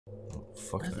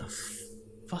Fuck Where the knows.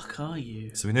 fuck are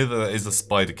you? So we know that there is a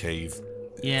spider cave.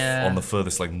 Yeah. On the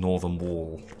furthest, like, northern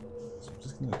wall. So I'm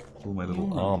just gonna, like, pull my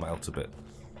little arm out a bit.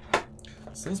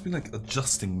 Someone's been, like,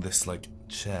 adjusting this, like,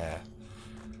 chair.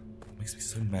 It makes me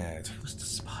so mad. What's the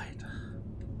spider?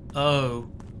 Oh.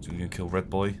 So you're gonna kill Red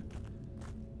Boy?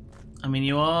 I mean,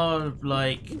 you are,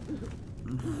 like,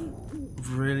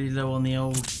 really low on the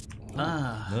old...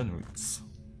 Learn roots.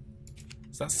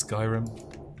 Is that Skyrim?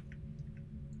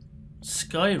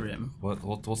 Skyrim?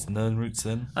 What's Nern Roots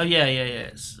in? Oh, yeah.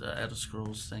 It's Elder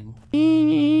Scrolls thing.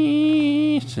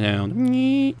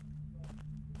 Sound.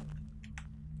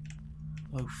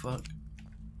 Oh, fuck.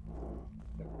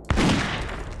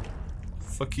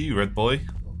 Fuck you, Red Boy.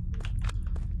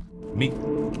 Meet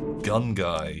Gun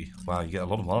Guy. Wow, you get a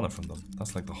lot of mana from them.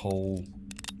 That's like the whole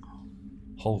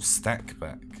stack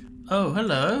back. Oh,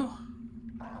 hello.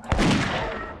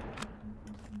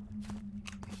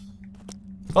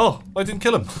 Oh, I didn't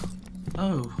kill him.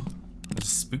 Oh. I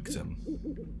just spooked him.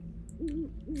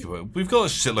 Okay, well, we've got a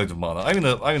shitload of mana. I'm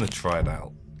gonna try it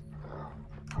out.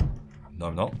 No,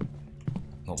 I'm not.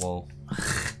 Not while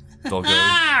Doggo.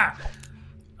 Ah!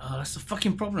 Oh, that's the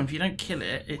fucking problem. If you don't kill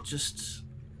it, it just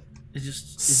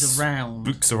is around.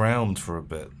 Spooks around for a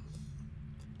bit.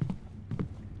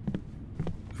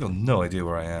 I've got no idea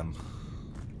where I am.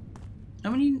 I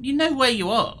mean, you know where you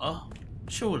are,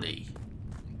 surely.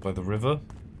 By the river?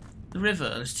 The river,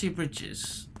 there's 2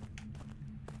 bridges.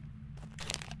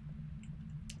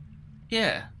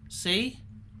 Yeah, see?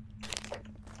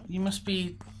 You must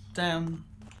be down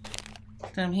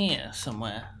here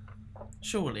somewhere.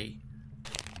 Surely.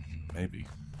 Maybe.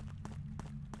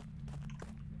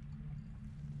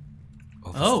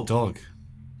 Oh, there's Oh. a dog.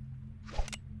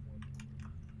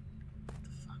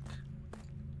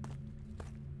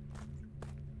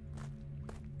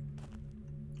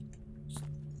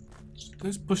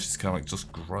 Those bushes kind of like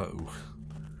just grow.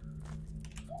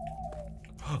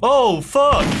 Oh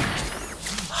fuck!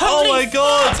 Holy Oh my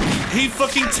god! He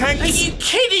fucking tanked! Are you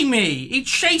kidding me? He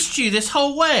chased you this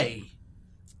whole way?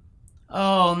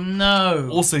 Oh no.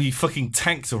 Also, he fucking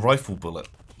tanked a rifle bullet.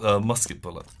 Musket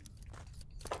bullet.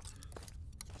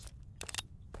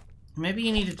 Maybe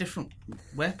you need a different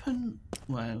weapon?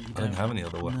 Well, you I don't have any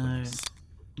other weapons.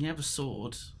 No. You have a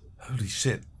sword. Holy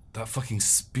shit. That fucking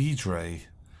speed ray.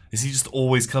 Is he just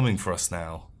always coming for us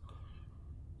now?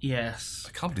 Yes.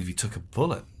 I can't believe he took a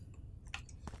bullet.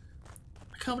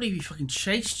 I can't believe he fucking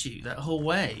chased you that whole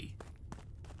way.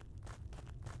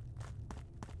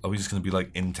 Are we just gonna be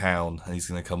like in town and he's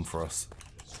gonna come for us?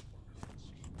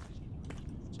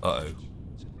 Uh-oh.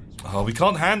 Oh, we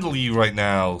can't handle you right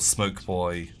now, Smoke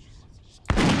Boy.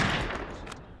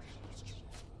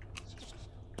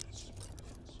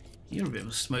 You're a bit of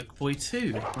a smoke boy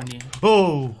too, when you...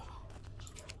 Oh!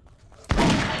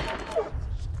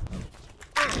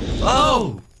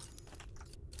 Oh!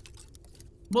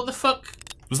 What the fuck?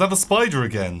 Was that the spider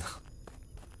again?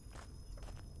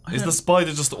 Is the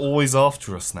spider just always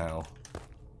after us now?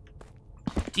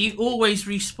 Do you always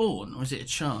respawn, or is it a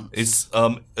chance? It's,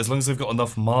 as long as they've got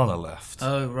enough mana left.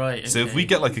 Oh, right, okay. So if we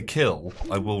get like a kill,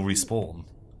 I will respawn.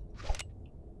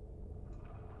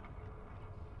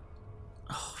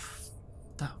 Oh,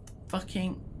 that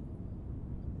fucking...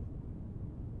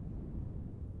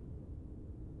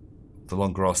 The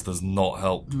long grass does not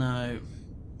help. No.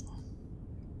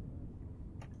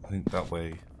 I think that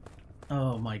way.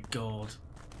 Oh my god.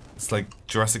 It's like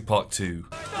Jurassic Park 2.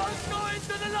 Don't go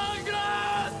into the long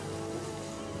grass!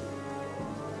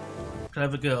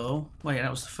 Clever girl. Wait,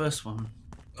 that was the first one.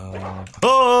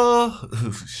 Oh!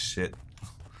 Shit.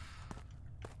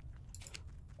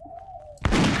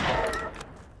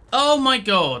 Oh my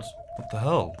god! What the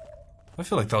hell? I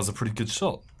feel like that was a pretty good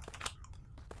shot.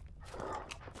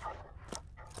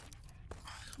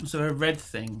 Was there a red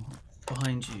thing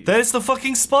behind you? There's the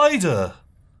fucking spider!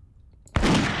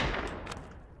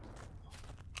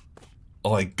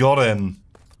 Oh, I got him.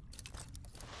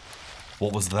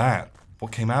 What was that?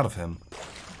 What came out of him?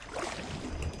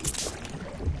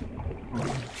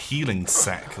 Healing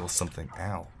sack or something.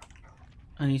 Ow.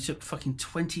 And you took fucking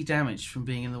 20 damage from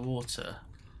being in the water.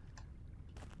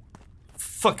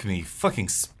 Fuck me. Fucking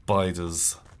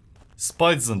spiders.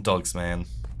 Spiders and dogs, man.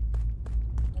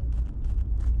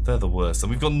 They're the worst.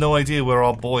 And we've got no idea where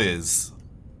our boy is.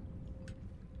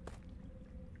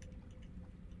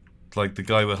 Like the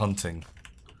guy we're hunting.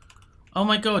 Oh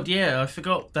my god, yeah, I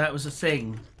forgot that was a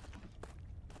thing.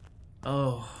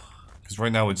 Oh. Because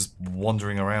right now we're just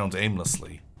wandering around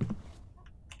aimlessly.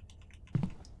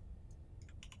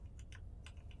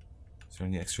 Is there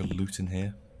any extra loot in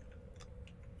here?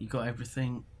 You got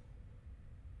everything.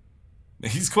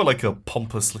 He's quite like a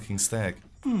pompous-looking stag.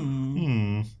 I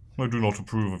do not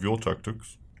approve of your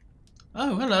tactics.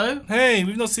 Oh, hello. Hey,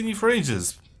 we've not seen you for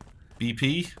ages,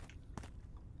 BP.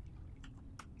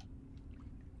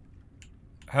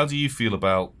 How do you feel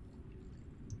about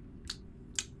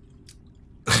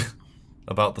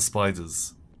about the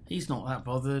spiders? He's not that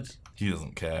bothered. He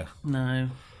doesn't care. No.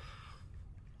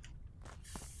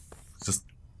 Just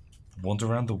wander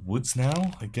around the woods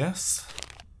now, I guess.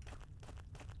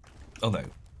 Oh no.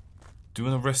 Do you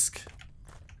want to risk?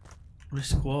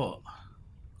 Risk what?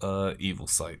 Evil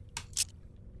sight.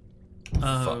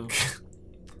 Oh. Fuck.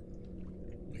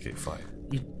 Okay, fine.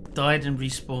 You died and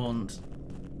respawned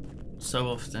so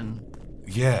often.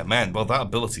 Yeah, man, well that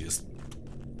ability is...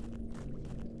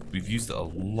 We've used it a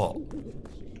lot.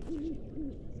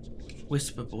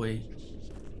 Whisper Boy.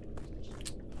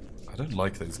 I don't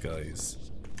like those guys.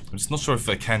 I'm just not sure if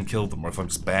I can kill them or if I'm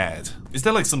just bad. Is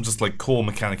there like some just like core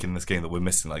mechanic in this game that we're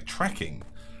missing, like tracking?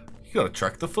 You gotta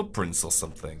track the footprints or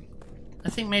something. I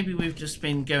think maybe we've just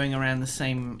been going around the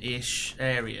same-ish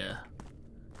area,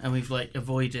 and we've like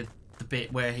avoided the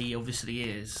bit where he obviously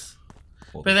is.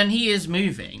 What? But then he is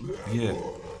moving. Yeah.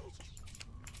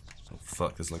 Oh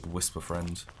fuck, there's like a whisper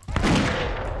friend.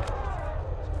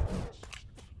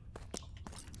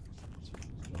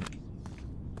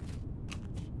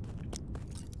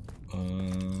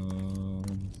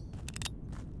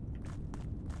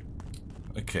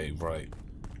 Okay, right.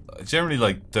 I generally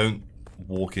like don't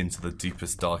walk into the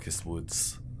deepest, darkest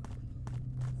woods.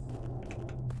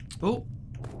 Oh.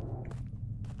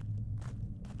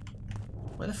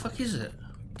 Where the fuck is it?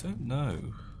 I don't know.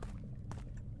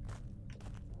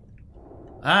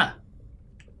 Ah.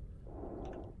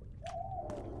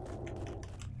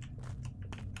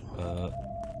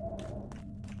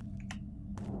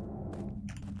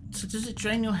 So does it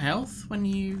drain your health when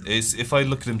you... It's if I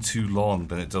look at him too long,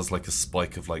 then it does like a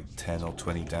spike of like 10 or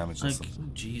 20 damage or Like, something. oh,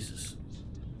 Jesus.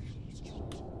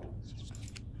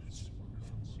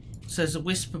 So there's a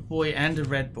Whisper Boy and a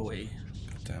Red Boy.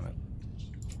 God damn it.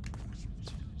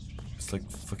 It's like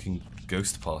fucking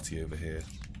ghost party over here.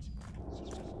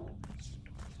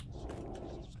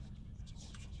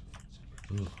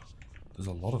 Ugh, there's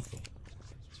a lot of them.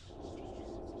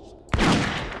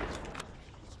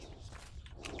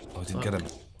 Oh, I didn't get him.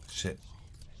 Shit.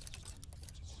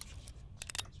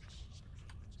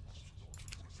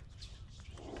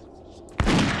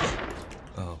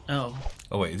 Oh. Oh.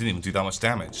 Oh wait, it didn't even do that much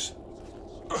damage.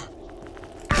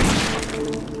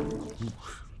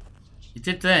 You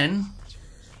did then.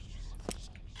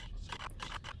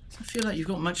 I feel like you've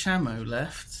got much ammo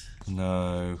left.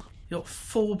 No. You got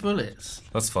 4 bullets.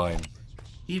 That's fine.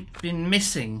 You've been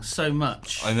missing so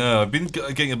much. I know, I've been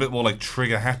getting a bit more like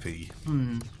trigger happy.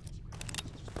 I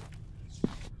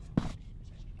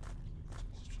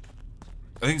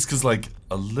think it's because like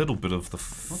a little bit of the...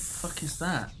 What the fuck is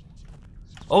that?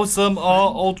 Oh, it's our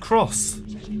old cross.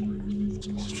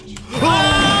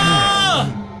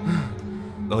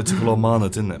 Oh, it took a lot of mana,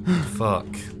 didn't it? Fuck.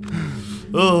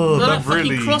 Oh, Well, that fucking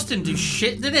really... cross didn't do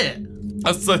shit, did it?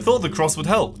 I thought the cross would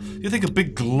help. You think a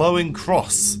big glowing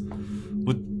cross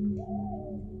would...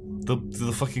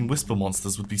 The fucking whisper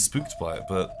monsters would be spooked by it,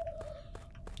 but...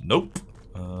 Nope.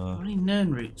 Only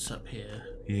Nern roots up here.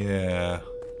 Yeah.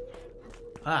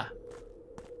 Ah.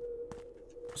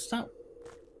 What's that?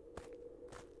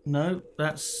 No,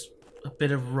 that's a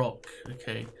bit of rock.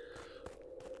 Okay.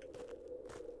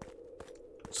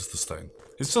 Just a stone.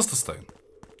 It's just a stone.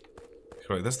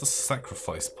 Right, there's the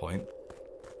sacrifice point.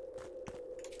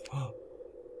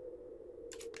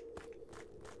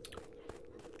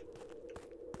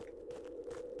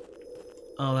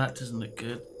 Oh, that doesn't look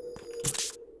good.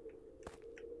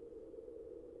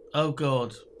 Oh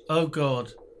god. Oh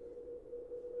god.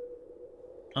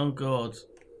 Oh god.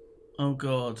 Oh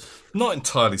god. Not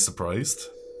entirely surprised.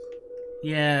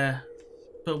 Yeah.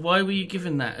 But why were you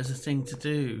given that as a thing to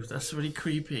do? That's really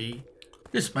creepy.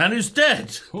 This man is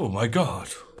dead! Oh my god.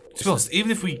 To be honest,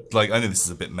 even if we, like, I know this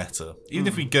is a bit meta. Even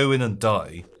if we go in and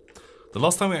die, the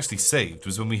last time we actually saved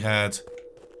was when we had,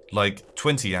 like,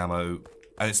 20 ammo,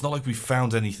 and it's not like we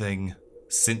found anything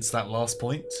since that last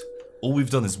point. All we've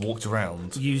done is walked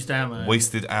around, Used ammo.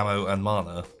 wasted ammo and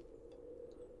mana.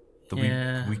 That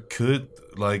Yeah. we could,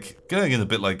 like, going in a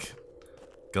bit like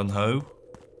gung-ho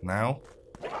now.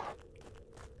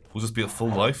 We'll just be at full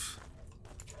life.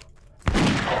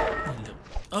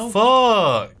 Oh,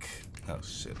 Fuck! Oh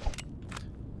shit.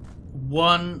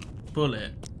 1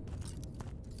 bullet.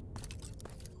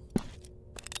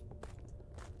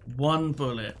 1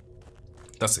 bullet.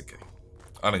 That's okay.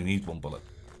 I don't need 1 bullet.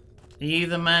 Are you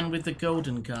the man with the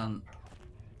golden gun?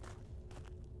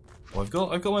 Well,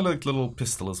 I've got my like little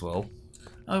pistol as well.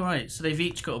 Oh right, so they've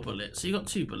each got a bullet. So you got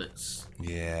 2 bullets.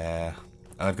 Yeah.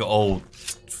 And I've got old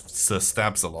Sir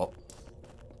Stabs a lot.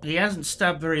 He hasn't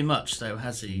stabbed very much though,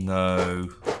 has he? No.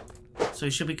 So he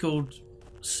should be called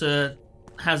Sir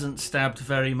Hasn't Stabbed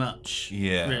Very Much.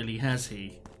 Yeah. Really, has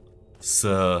he?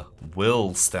 Sir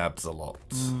Will Stabs a lot.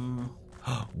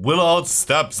 Willard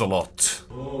Stabs a lot.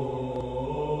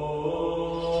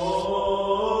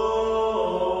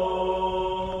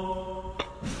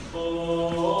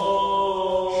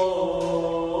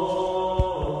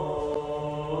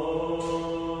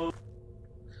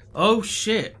 Oh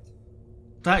shit.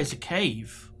 That is a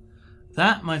cave.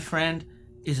 That, my friend,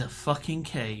 is a fucking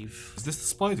cave. Is this the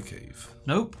spider cave?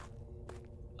 Nope.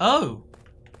 Oh.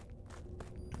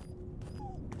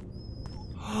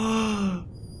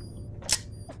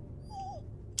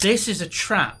 This is a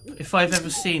trap, if I've ever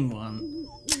seen one.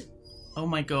 Oh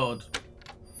my god.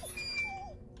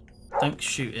 Don't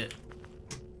shoot it.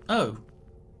 Oh.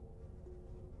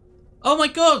 Oh my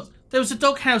god! There was a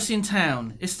doghouse in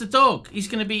town. It's the dog. He's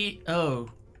gonna be... Oh.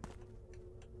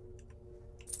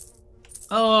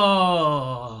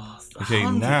 Oh. Okay,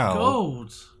 100 now...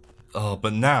 gold. Oh,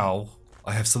 but now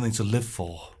I have something to live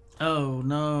for. Oh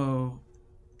no.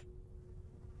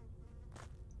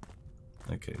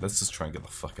 Okay, let's just try and get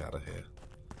the fuck out of here.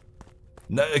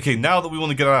 No, okay, now that we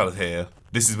want to get out of here,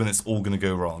 this is when it's all gonna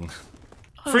go wrong.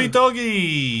 Oh. Free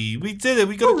doggy! We did it!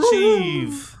 We got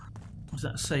achieve! Was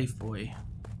that a save boy?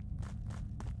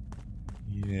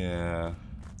 Yeah.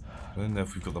 I don't know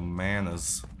if we've got the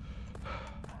manners.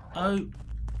 Oh.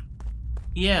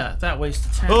 Yeah, that way's to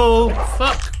town. Oh!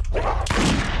 Fuck!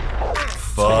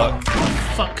 Fuck. For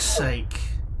fuck's sake.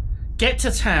 Get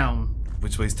to town.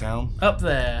 Which way's town? Up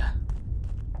there.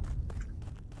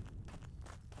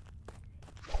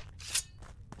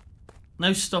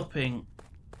 No stopping.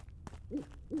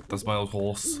 That's my old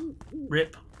horse.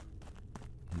 Rip.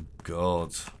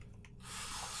 God.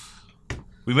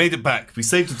 We made it back. We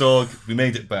saved the dog. We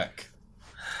made it back.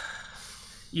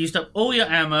 Used up all your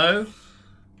ammo.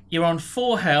 You're on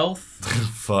 4 health.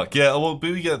 Fuck. Yeah, well,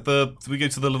 we get the... We go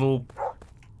to the little...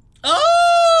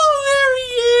 Oh, there he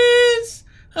is!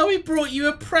 Oh, he brought you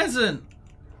a present.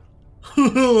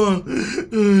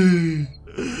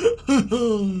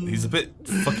 He's a bit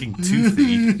fucking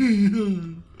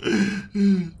toothy.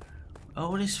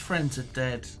 All his friends are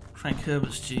dead. Frank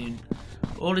Herbert's June.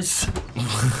 All his...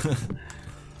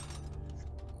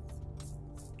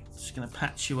 Just gonna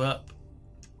patch you up.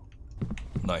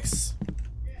 Nice.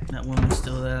 That woman's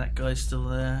still there, that guy's still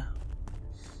there.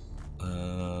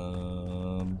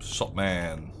 Shot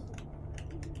man.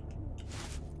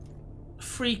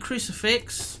 Free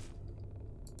crucifix.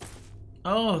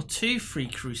 Oh, 2 free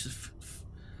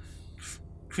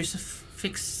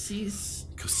crucifixes.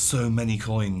 Got so many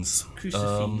coins.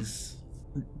 Crucifixes.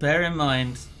 Bear in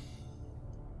mind,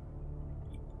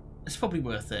 it's probably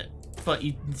worth it, but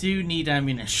you do need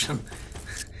ammunition.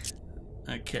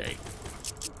 Okay.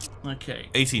 Okay.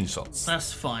 18 shots.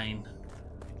 That's fine.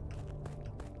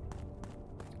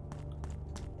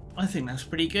 I think that's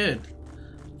pretty good.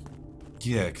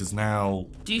 Yeah, because now...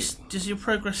 Does your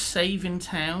progress save in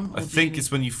town? I think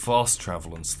it's when you fast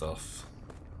travel and stuff.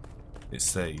 It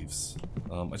saves.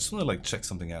 I just want to like check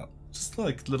something out. Just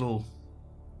like little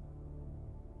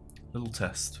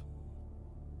test.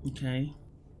 Okay.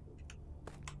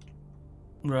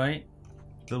 Right.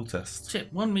 Little test.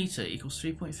 Chip, 1 meter equals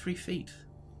 3.3 feet.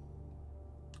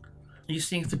 Are you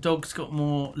seeing if the dog's got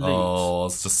more loot? Oh, I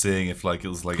was just seeing if like it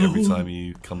was like every time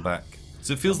you come back.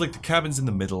 So it feels like the cabin's in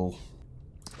the middle.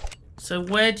 So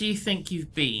where do you think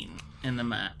you've been in the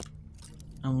map?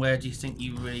 And where do you think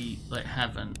you really like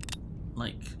haven't,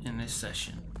 like in this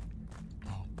session?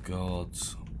 Oh god.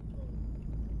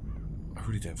 I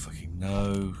really don't fucking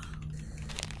know.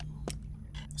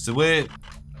 So we're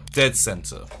dead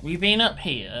center. We've been up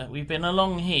here, we've been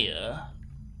along here,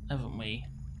 haven't we?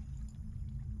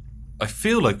 I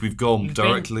feel like we've gone We've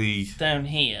directly been down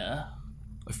here.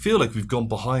 I feel like we've gone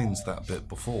behind that bit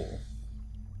before.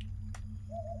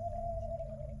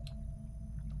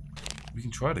 We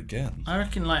can try it again. I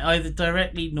reckon like either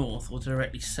directly north or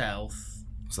directly south.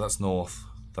 So that's north,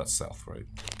 that's south, right?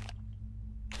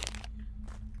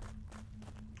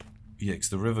 Yeah, because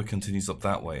the river continues up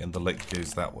that way and the lake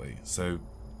goes that way. So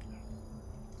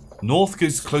north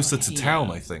goes closer to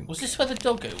town, I think. Was this where the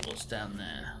doggo was down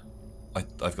there?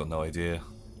 I've got no idea.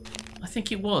 I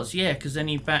think it was, yeah, because then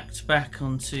he backed back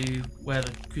onto where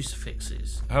the crucifix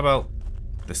is. How about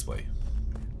this way?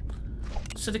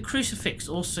 So the crucifix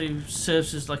also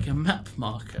serves as like a map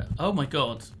marker. Oh my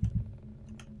god.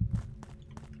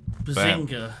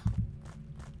 Bazinga.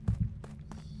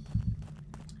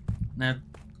 Now,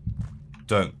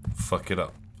 Don't fuck it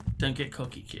up. don't get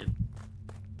cocky, kid.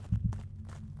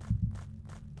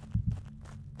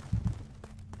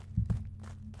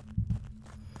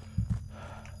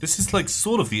 This is like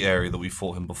sort of the area that we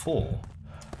fought him before.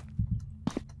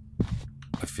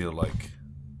 I feel like.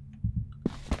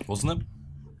 Wasn't it?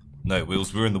 No, we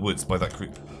were in the woods by that creek.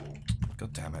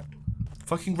 God damn it.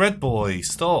 Fucking red boy,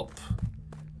 stop.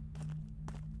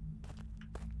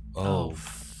 Oh,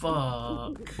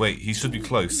 fuck. Wait, he should be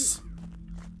close.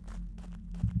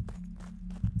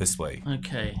 This way.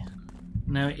 Okay.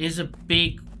 Now, it is a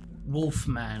big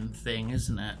wolfman thing,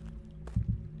 isn't it?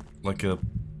 Like a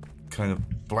kind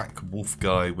of black wolf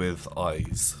guy with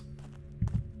eyes.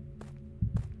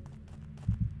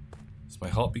 Is my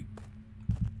heartbeat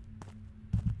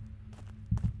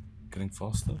getting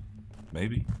faster?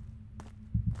 Maybe.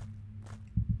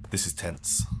 This is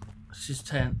tense. This is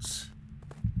tense.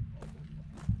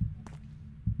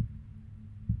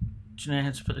 Do you know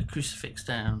how to put the crucifix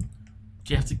down?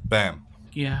 Do you have to... Bam.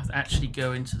 You have to actually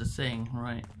go into the thing,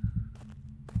 right?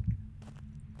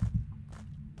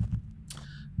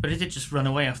 But he did just run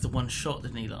away after one shot,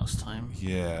 didn't he, last time?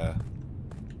 Yeah.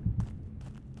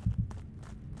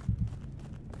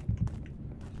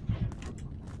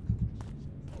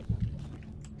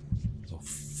 Oh,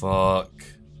 fuck.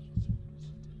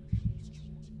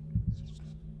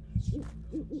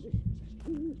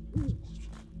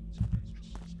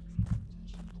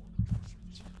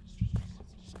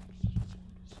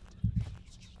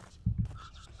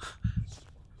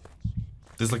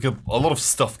 There's like a lot of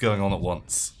stuff going on at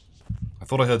once. I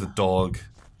thought I heard a dog.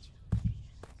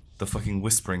 The fucking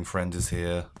whispering friend is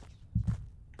here.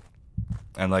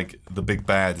 And like, the big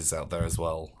bad is out there as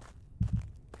well.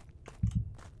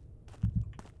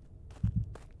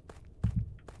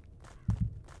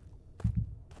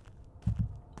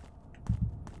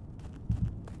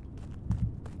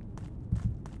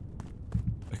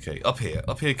 Okay, up here.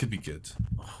 Up here could be good.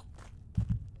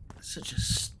 It's such a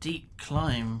steep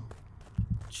climb.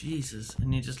 Jesus.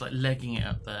 And you're just like legging it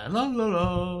up there. La la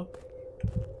la.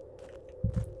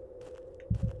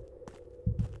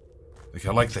 Okay,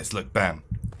 I like this. Look, bam.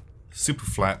 Super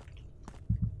flat.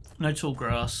 No tall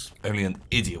grass. Only an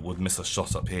idiot would miss a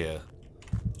shot up here.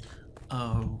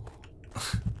 Oh.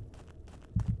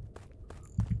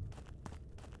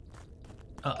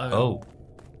 Uh-oh. Oh.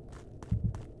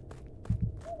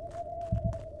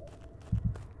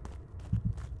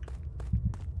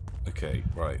 Okay,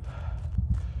 right.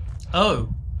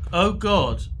 Oh. Oh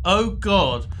God. Oh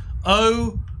God.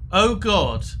 Oh. Oh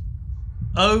God.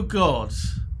 Oh God.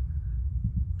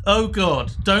 Oh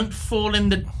God. Don't fall in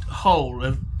the hole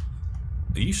of...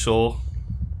 Are you sure?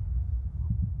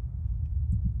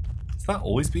 Has that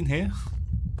always been here?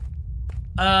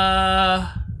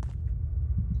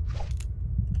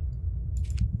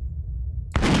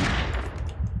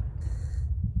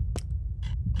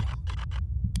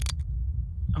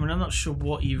 I mean, I'm not sure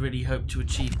what you really hope to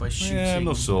achieve by shooting. Yeah, I'm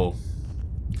not sure.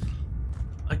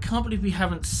 I can't believe we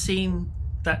haven't seen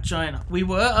that giant... We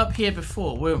were up here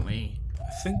before, weren't we?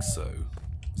 I think so. Is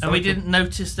And that we like didn't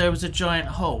notice there was a giant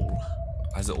hole.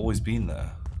 Has it always been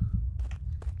there?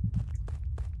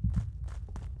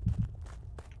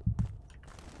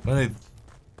 I don't know.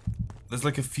 There's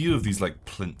like a few of these like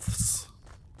plinths.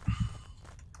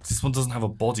 This one doesn't have a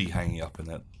body hanging up in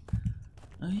it.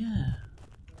 Oh, yeah.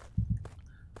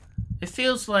 It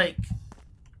feels like...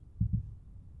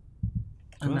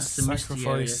 And that's the misty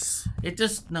area. Sacrifice. It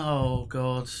just... No,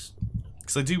 God.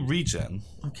 Because I do regen,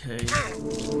 Okay.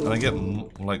 and I get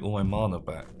like all my mana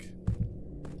back.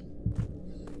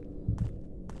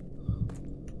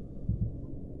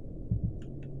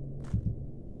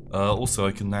 Also,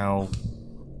 I can now...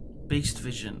 Beast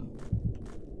vision.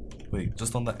 Wait,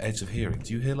 just on the edge of hearing.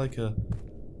 Do you hear like a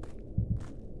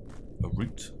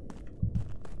root?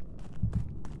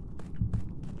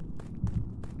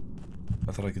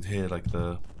 I thought I could hear like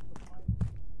the...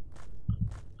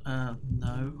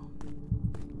 No.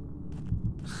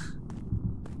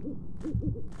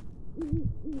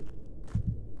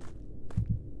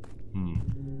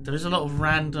 There is a lot of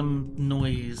random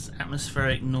noise,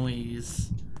 atmospheric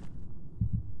noise.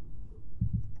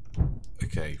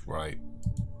 Okay, right.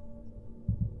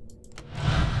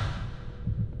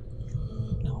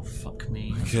 Oh, fuck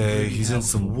me. Okay, he's in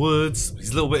some woods.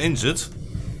 He's a little bit injured.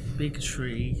 Big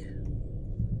tree.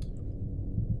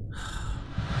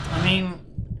 I mean,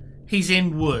 he's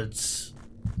in woods.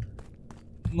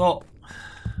 Not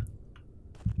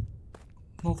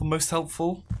the most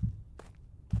helpful.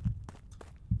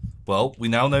 Well, we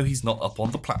now know he's not up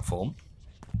on the platform.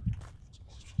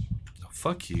 Oh,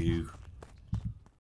 fuck you.